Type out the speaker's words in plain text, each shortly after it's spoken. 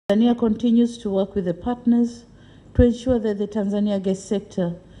Tanzania continues to work with the partners to ensure that the Tanzania gas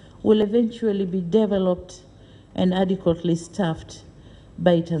sector will eventually be developed and adequately staffed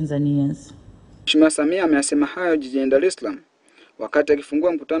by Tanzanians. Mheshimiwa Samia amesema hayo jijini Dar es Salaam wakati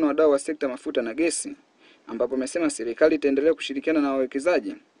akifungua mkutano wa wadau wa sekta mafuta na gesi, ambapo amesema serikali itaendelea kushirikiana na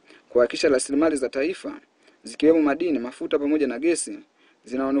wawekezaji kuhakikisha rasilimali za taifa zikiwemo madini, mafuta pamoja na gesi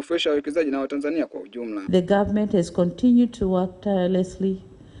zinawanufaisha wawekezaji na Watanzania kwa ujumla. The government has continued to work tirelessly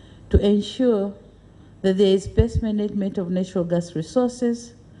to ensure that there is best management of natural gas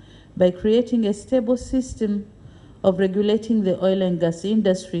resources by creating a stable system of regulating the oil and gas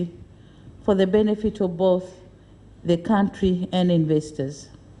industry for the benefit of both the country and investors.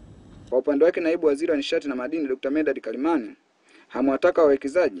 Kwa upande wake, naibu waziri wa nishati na madini Dr. Medad Kalimani hamwataka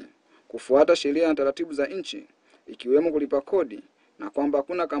wawekezaji kufuata sheria na taratibu za nchi ikiwemo kulipa kodi, na kwamba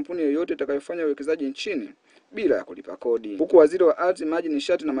hakuna kampuni yoyote itakayofanya uwekezaji nchini bila ya kulipa kodi. Huku waziri wa ardhi, maji,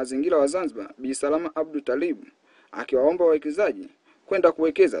 nishati na mazingira wa Zanzibar Bi Salama Abdul Talib akiwaomba wawekezaji kwenda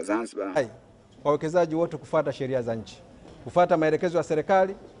kuwekeza Zanzibar. Wawekezaji wote kufuata sheria za nchi, kufuata maelekezo ya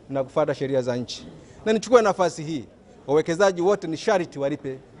serikali na kufuata sheria za nchi. Na nichukue nafasi hii, wawekezaji wote ni sharti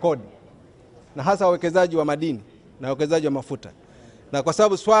walipe kodi, na hasa wawekezaji wa madini na wawekezaji wa mafuta. Na kwa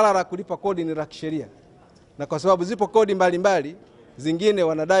sababu swala la kulipa kodi ni la kisheria, na kwa sababu zipo kodi mbalimbali zingine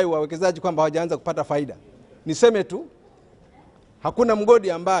wanadai wawekezaji kwamba hawajaanza kupata faida. Niseme tu, hakuna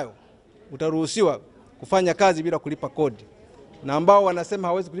mgodi ambayo utaruhusiwa kufanya kazi bila kulipa kodi. Na ambao wanasema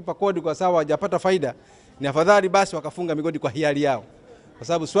hawezi kulipa kodi kwa sababu hawajapata faida, ni afadhali basi wakafunga migodi kwa hiari yao. Kwa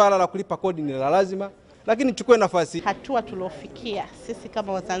sababu swala la kulipa kodi ni la lazima. Lakini chukue nafasi hatua tuliofikia sisi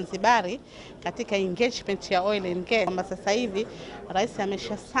kama Wazanzibari katika engagement ya oil and gas, kama sasa hivi rais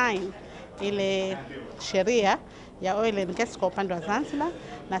amesha sign ile sheria ya oil and gas kwa upande wa Zanzibar,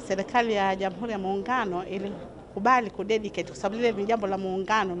 na serikali ya Jamhuri ya Muungano ilikubali kudedicate, kwa sababu ile ni jambo la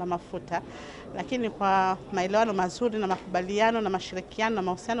muungano la mafuta, lakini kwa maelewano mazuri na makubaliano na mashirikiano na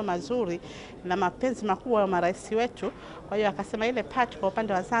mahusiano mazuri na mapenzi makubwa ya marais wetu. Kwa hiyo akasema ile part kwa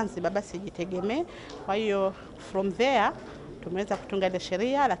upande wa Zanzibar basi jitegemee. Kwa hiyo from there tumeweza kutunga ile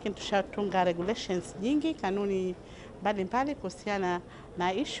sheria, lakini tushatunga regulations nyingi, kanuni mbalimbali kuhusiana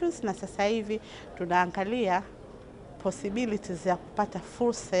na issues, na sasa hivi tunaangalia possibilities ya kupata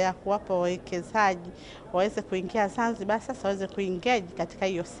fursa ya kuwapa wawekezaji waweze kuingia Zanzibar, sasa waweze kuengage katika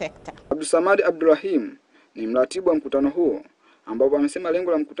hiyo sekta. Abdulsamad Abdurrahim ni mratibu wa mkutano huo, ambapo amesema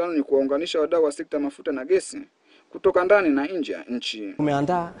lengo la mkutano ni kuwaunganisha wadau wa sekta mafuta na gesi kutoka ndani na nje ya nchi.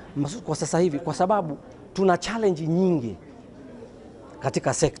 Tumeandaa kwa sasa hivi kwa sababu tuna challenge nyingi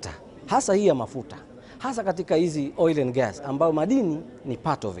katika sekta, hasa hii ya mafuta, hasa katika hizi oil and gas ambayo madini ni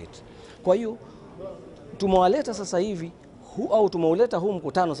part of it. Kwa hiyo tumewaleta sasa hivi tumeuleta huu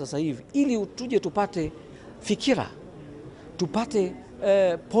mkutano sasa hivi ili tuje tupate fikira, tupate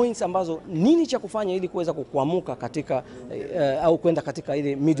points ambazo nini cha kufanya ili kuweza kukuamuka katika au kwenda katika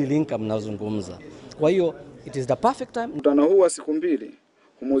ile middle income nazungumza. Kwa hiyo it is the perfect time. Mkutano huu wa siku mbili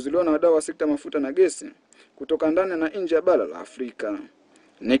umehudhuriwa na wadau wa sekta mafuta na gesi kutoka ndani na nje ya bara la Afrika.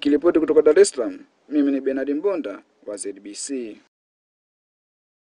 Nikiripoti kutoka Dar es Salaam, mimi ni Benard Mbonda wa ZBC.